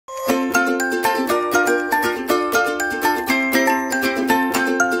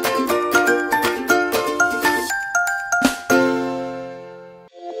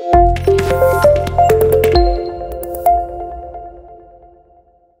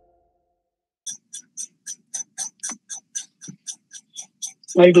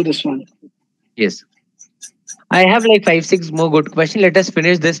I'll do this one. Yes. I have like 5, 6 more good questions. Let us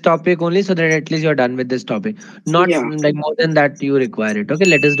finish this topic only so that at least you're done with this topic. Not Yeah. like more than that you require it. Okay,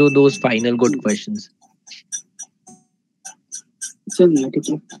 let us do those final good Hmm. questions. It's a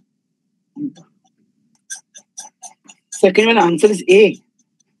negative. Second one answer is A.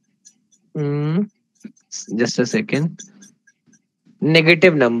 Mm, just a second.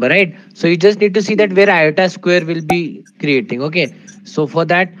 Negative number, right? So you just need to see that where iota square will be creating. Okay. So for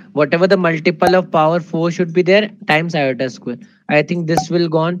that, whatever the multiple of power 4 should be there times iota square. I think this will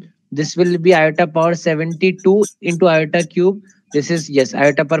go on. This will be iota power 72 into iota cube. This is yes,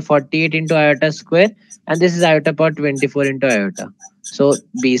 iota power 48 into iota square, and this is iota power 24 into iota. So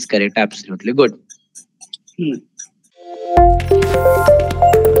B is correct. Absolutely good. Hmm.